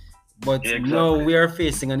us. But now we are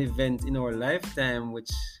facing an event in our lifetime which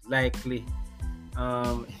likely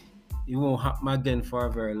it won't happen again for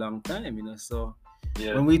a very long time, you know. So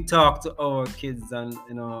when we talk to our kids and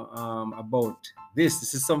about this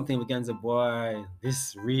is something we can say, boy,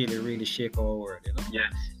 this really shake our world, you know.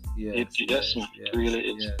 Yes, really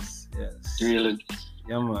is. Yes. Really.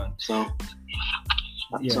 Yeah, man. So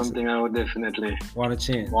that's something I would definitely want to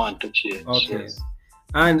change. Okay. Yes.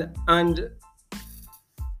 And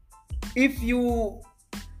if you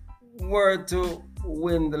were to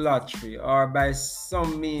win the lottery or by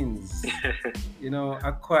some means,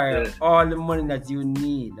 acquire all the money that you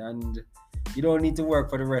need and you don't need to work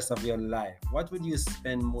for the rest of your life, what would you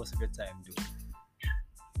spend most of your time doing?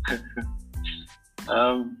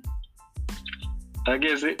 I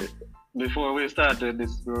guess before we started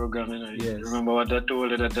this program, remember what I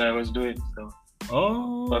told you that I was doing. So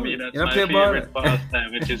for me, that's my favorite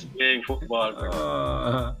pastime, which is playing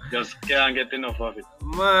football. Just can't get enough of it.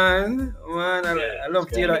 Man, I love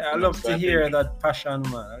to hear that. I love to hear that passion,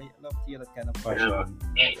 man. I love to hear that kind of passion.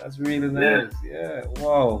 That's really nice. Yeah.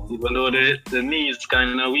 Wow. Even though the knees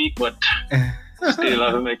kind of weak, but still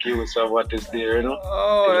have to make use of what is there, you know.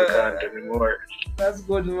 You can't anymore. That's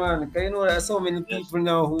good, man. Because there's so many people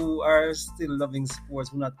now who are still loving sports,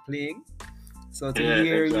 who are not playing. So to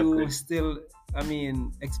hear you still,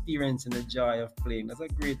 experiencing the joy of playing, that's a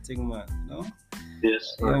great thing, man. You know?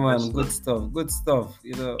 Yes. Yeah, man. Good stuff.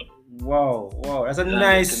 You know. Wow.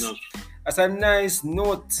 That's a nice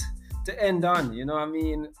note to end on. You know,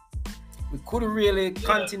 we could really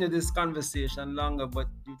continue this conversation longer, but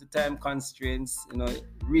due to time constraints,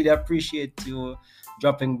 really appreciate you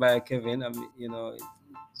dropping by, Kevin.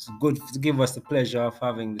 It's good to give us the pleasure of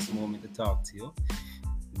having this moment to talk to you.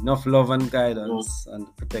 Enough love and guidance and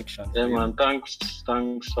protection. Yeah, man. Thanks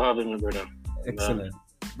for having me, brother. Excellent.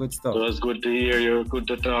 Good stuff. It was good to hear you. Good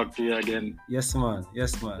to talk to you again. Yes, man. Yeah,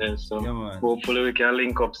 man. Hopefully we can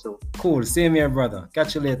link up soon. Cool. Same here, brother.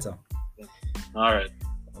 Catch you later. All right.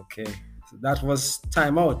 Okay. So that was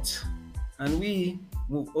Time Out. And we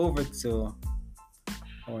move over to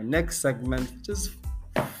our next segment, which is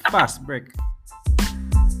Fast Break.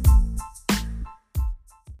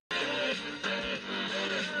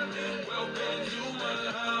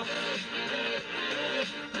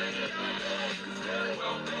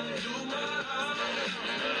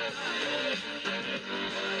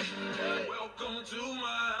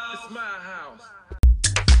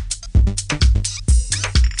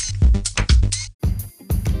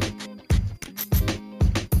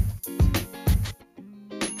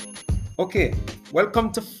 Okay,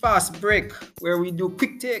 welcome to Fast Break, where we do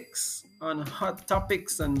quick takes on hot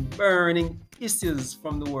topics and burning issues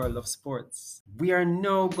from the world of sports. We are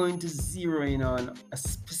now going to zero in on a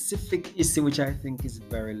specific issue which I think is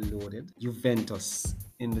very loaded. Juventus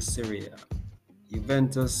in the Serie A.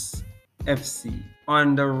 Juventus FC.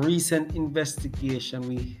 On the recent investigation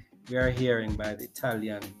we are hearing by the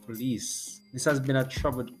Italian police. This has been a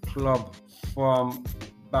troubled club from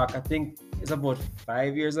back, I think it's about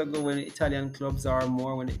 5 years ago when the Italian clubs got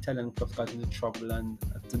into trouble and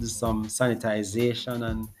to do some sanitization,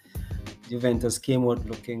 and Juventus came out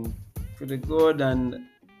looking pretty good, and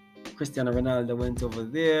Cristiano Ronaldo went over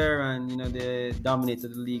there and they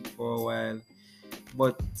dominated the league for a while.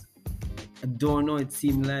 But I don't know, it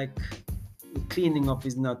seemed like the cleaning up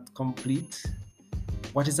is not complete.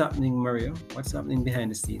 What is happening, Mario? What's happening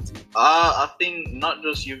behind the scenes? I think not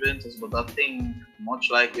just Juventus, but I think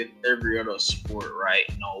much like with every other sport, right?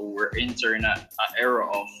 We're entering an era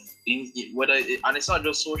of and it's not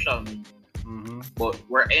just social media, but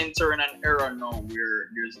we're entering an era now where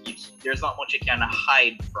there's not much you can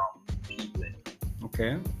hide from people.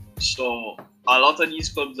 Okay. So a lot of these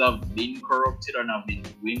clubs have been corrupted and have been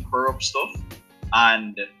doing corrupt stuff,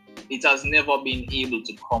 and it has never been able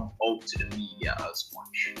to come out to the media as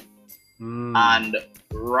much. And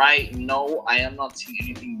right now, I am not seeing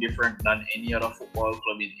anything different than any other football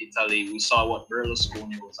club in Italy. We saw what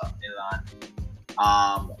Berlusconi was at Milan.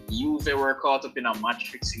 Juve were caught up in a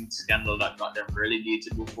match-fixing scandal that got them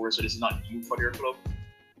relegated before, so this is not new for their club.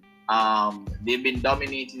 They've been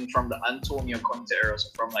dominating from the Antonio Conte era, so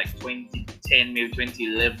from like 2010, maybe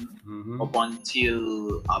 2011, up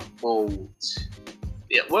until about...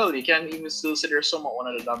 Yeah, well, you can even still say they're somewhat one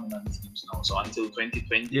of the dominant teams now. So until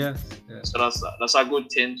 2020. Yes. So that's a good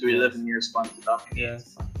 10 to 11 year span to dominate.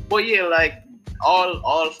 Yes. But yeah, like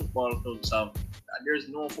all football clubs have. There's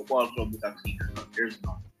no football club with a cleaner cut. There's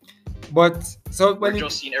none. But so we're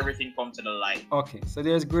just seeing everything come to the light. Okay, so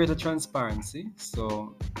there's greater transparency.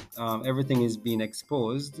 So everything is being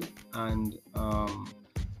exposed, and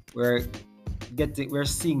we're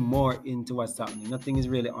seeing more into what's happening. Nothing is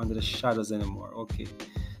really under the shadows anymore. Okay,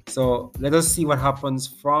 so let us see what happens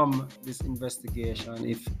from this investigation,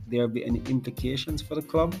 if there will be any implications for the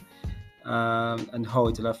club, and how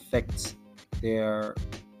it will affect their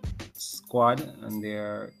squad and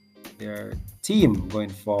their team going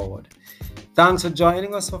forward. Thanks for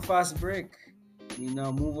joining us for Fast Break. We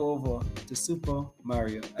now move over to Super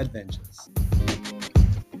Mario Adventures.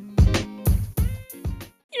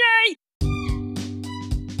 Yay!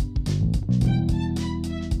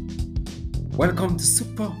 Welcome to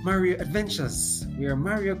Super Mario Adventures, where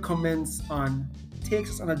Mario takes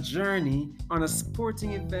us on a journey on a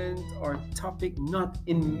sporting event or topic not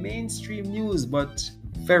in mainstream news, but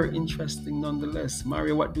very interesting nonetheless.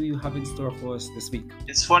 Mario, what do you have in store for us this week?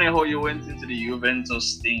 It's funny how you went into the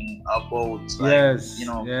Juventus thing about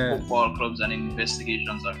football clubs and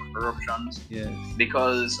investigations and corruptions. Yes.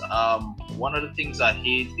 Because one of the things I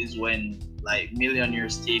hate is when like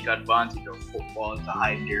millionaires take advantage of football to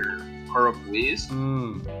hide their corrupt ways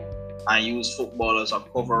and use football as a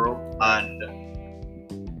cover up. And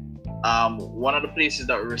one of the places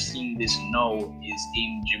that we're seeing this now is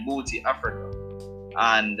in Djibouti, Africa.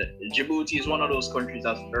 And Djibouti is one of those countries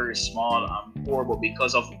that's very small and poor, but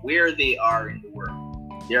because of where they are in the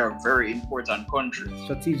world, they are a very important country.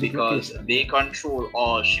 Because they control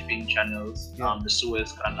all shipping channels, the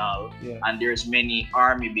Suez Canal, and there's many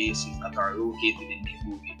army bases that are located in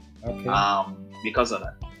Djibouti. Okay. Because of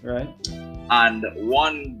that. Right. And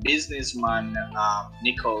one businessman,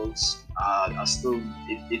 Nichols,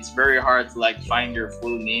 it's very hard to like find their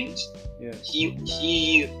full names. Yeah. He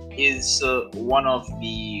is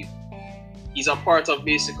he's a part of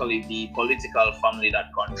basically the political family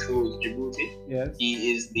that controls Djibouti. Yes.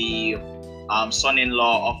 He is the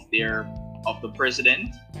son-in-law of the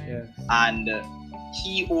president. Yes. And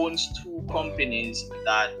he owns two companies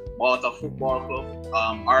that bought a football club,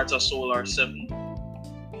 Arta Solar 7.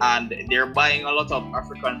 And they're buying a lot of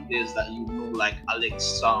African players that you know, like Alex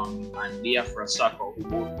Song and Diafra Saka, who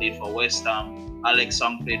both played for West Ham. Alex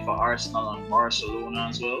Song played for Arsenal and Barcelona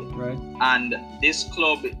as well. Right. And this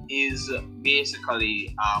club is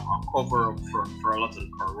basically a cover-up for a lot of the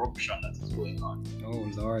corruption that is going on. Oh,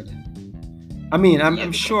 Lord. I mean,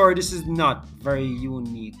 I'm sure this is not very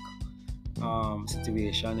unique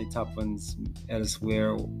situation. It happens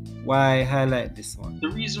elsewhere. Why highlight this one? The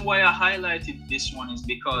reason why I highlighted this one is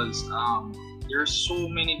because there's so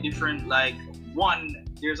many different, like, one,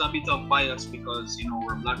 there's a bit of bias because,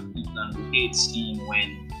 we're black people and we hate seeing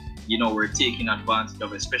when, we're taken advantage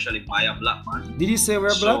of, especially by a black man. Did you say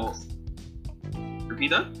we're black?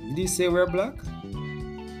 Repeat that? Did you say we're black?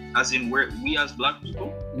 As in, we as black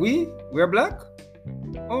people? We're black?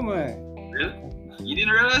 Oh my. Really? You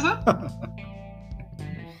didn't realize that?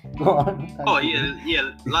 Go on. Oh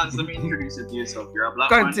yeah. Lance, let me introduce you to yourself. You're a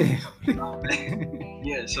black man.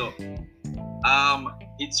 Yeah. So,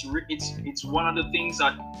 it's one of the things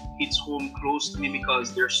that hits home close to me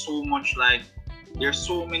because there's so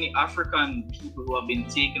many African people who have been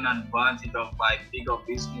taken advantage of by bigger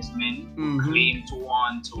businessmen who claim to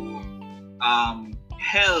want to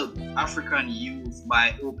help African youth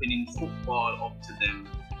by opening football up to them.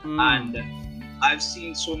 And I've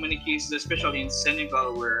seen so many cases, especially in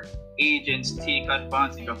Senegal, where agents take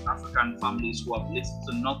advantage of African families who have little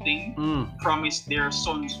to nothing, promise their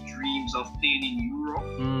sons dreams of playing in Europe,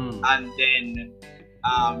 and then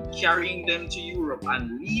carrying them to Europe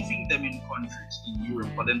and leaving them in countries in Europe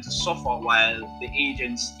for them to suffer while the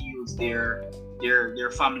agent steals their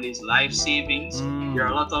family's life savings. There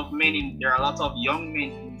are a lot of young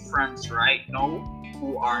men in France right now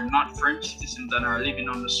who are not French citizens and are living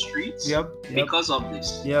on the streets because of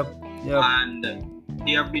this. And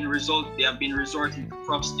they have been resorting to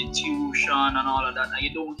prostitution and all of that, and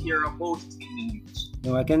you don't hear about it in the news.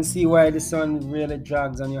 No, I can see why this one really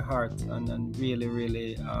drags on your heart and really,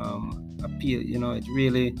 really appeal. It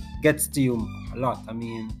really gets to you a lot. I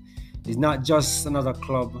mean, it's not just another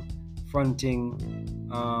club fronting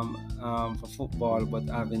for football, but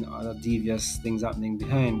having other devious things happening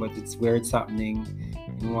behind. But it's where it's happening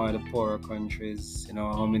in one of the poorer countries.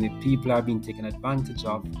 How many people are being taken advantage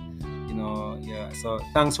of. So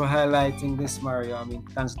thanks for highlighting this, Mario. I mean,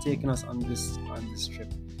 thanks for taking us on this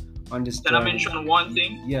trip. Can I mention one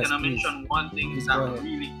thing? Yes, Can I please. mention one thing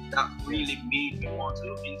that really made me want to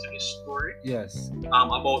look into this story? Yes.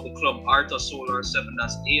 About the club Arta Solar 7.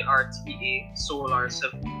 That's ARTA Solar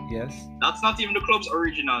 7. Yes. That's not even the club's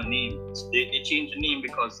original name. They changed the name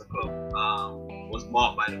because the club was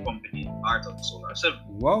bought by the company Art of the Solar 7.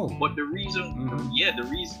 Wow. But the reason,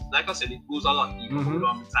 like I said, it goes a lot deeper. We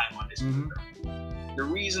don't have time on this program. The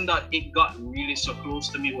reason that it got really so close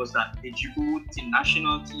to me was that the Djibouti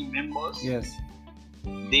national team members, they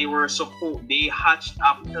hatched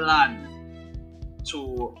a plan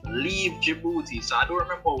to leave Djibouti. So I don't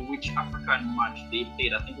remember which African match they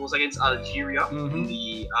played. I think it was against Algeria in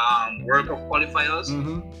the World Cup qualifiers.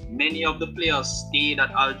 Many of the players stayed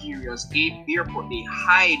at Algeria's airport. They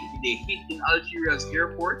hid in Algeria's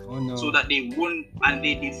airport so that they wouldn't, and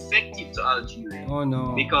they defected to Algeria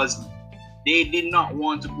because they did not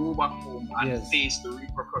want to go back home and face the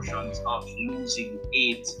repercussions of losing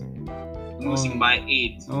by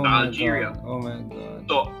 8 to Algeria. Oh my God.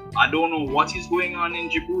 So I don't know what is going on in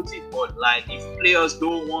Djibouti, but like if players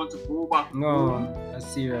don't want to go back home, that's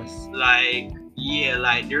serious. Like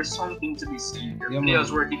there's something to be seen. Players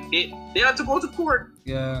were they had to go to court.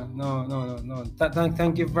 No.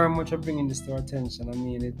 Thank you very much for bringing this to our attention. I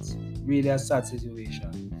mean, it's really a sad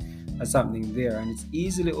situation. There's something there, and it's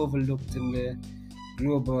easily overlooked in the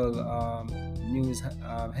global news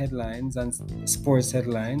headlines and sports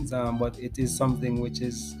headlines, but it is something which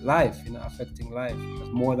is life, affecting life,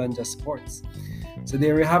 more than just sports. So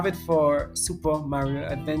there we have it for Super Mario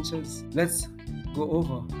Adventures. Let's go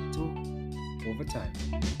over to Overtime.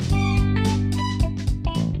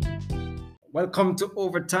 Welcome to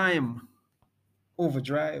Overtime,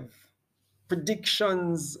 Overdrive.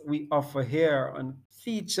 Predictions we offer here on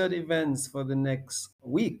featured events for the next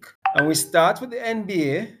week. And we start with the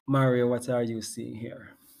NBA. Mario, what are you seeing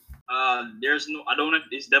here? I don't know if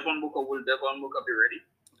it's Devon Booker. Will Devon Booker be ready?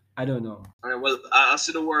 I don't know. All right, well, I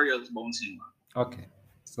see the Warriors bouncing back. Okay.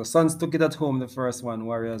 So Suns took it at home, the first one.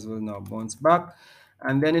 Warriors will now bounce back.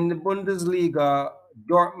 And then in the Bundesliga,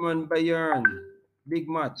 Dortmund, Bayern. Big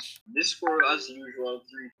match. This score, as usual,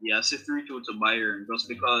 3. Yeah, I see 3-2 to Bayern, just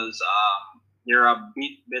because they're a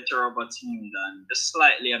bit better of a team than, just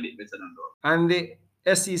slightly a bit better than Dortmund. And the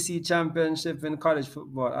SEC championship in college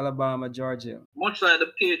football, Alabama, Georgia. Much like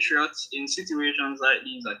the Patriots, in situations like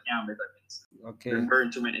these, I can't bet against them. Okay. Been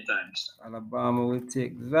burned too many times. Alabama will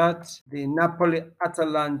take that. The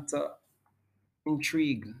Napoli-Atalanta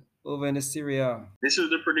intrigue over in the Syria. This is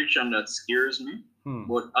the prediction that scares me,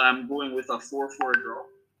 but I'm going with a 4-4 draw.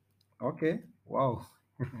 Okay. Wow.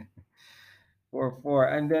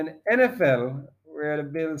 4-4. And then NFL, where the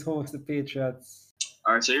Bills host the Patriots.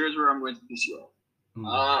 All right, so here's where I'm going to piss you off.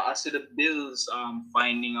 I see the Bills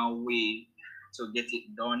finding a way to get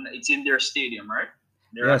it done. It's in their stadium, right?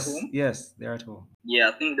 They're at home? Yes, they're at home. Yeah,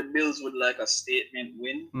 I think the Bills would like a statement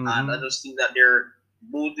win. And I just think that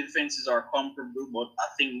both defenses are comparable, but I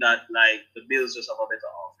think that like the Bills just have a better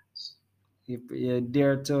offense. You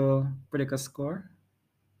dare to predict a score?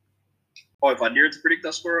 Oh, if I dare to predict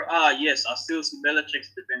a score, yes, I still see Belichick's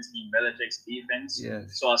defense being Belichick's defense.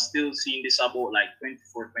 Yes. So I still see this about like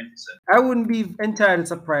 24-27. I wouldn't be entirely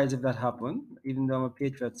surprised if that happened, even though I'm a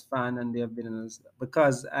Patriots fan and they have been in this,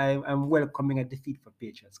 because I'm welcoming a defeat for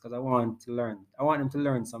Patriots because I want to learn. I want them to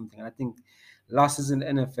learn something. And I think losses in the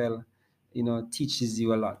NFL, teaches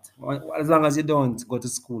you a lot. As long as you don't go to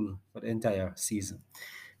school for the entire season,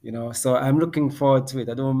 So I'm looking forward to it.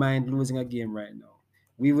 I don't mind losing a game right now.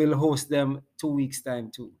 We will host them 2 weeks' time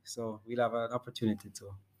too. So we'll have an opportunity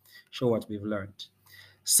to show what we've learned.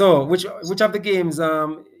 So which of the games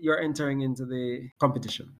you're entering into the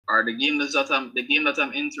competition? The game that I'm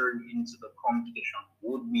entering into the competition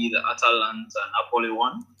would be the Atalanta-Napoli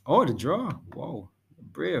one. Oh, the draw. Wow.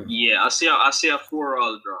 Brave. Yeah, I see a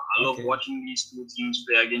 4-all draw. I love watching these two teams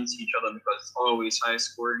play against each other because it's always high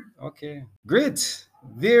scoring. Okay. Great.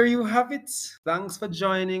 There you have it. Thanks for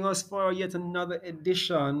joining us for yet another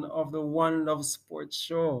edition of the One Love Sports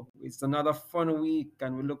Show. It's another fun week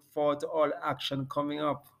and we look forward to all the action coming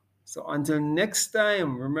up. So until next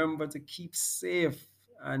time, remember to keep safe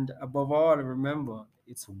and above all, remember,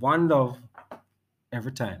 it's one love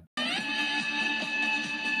every time.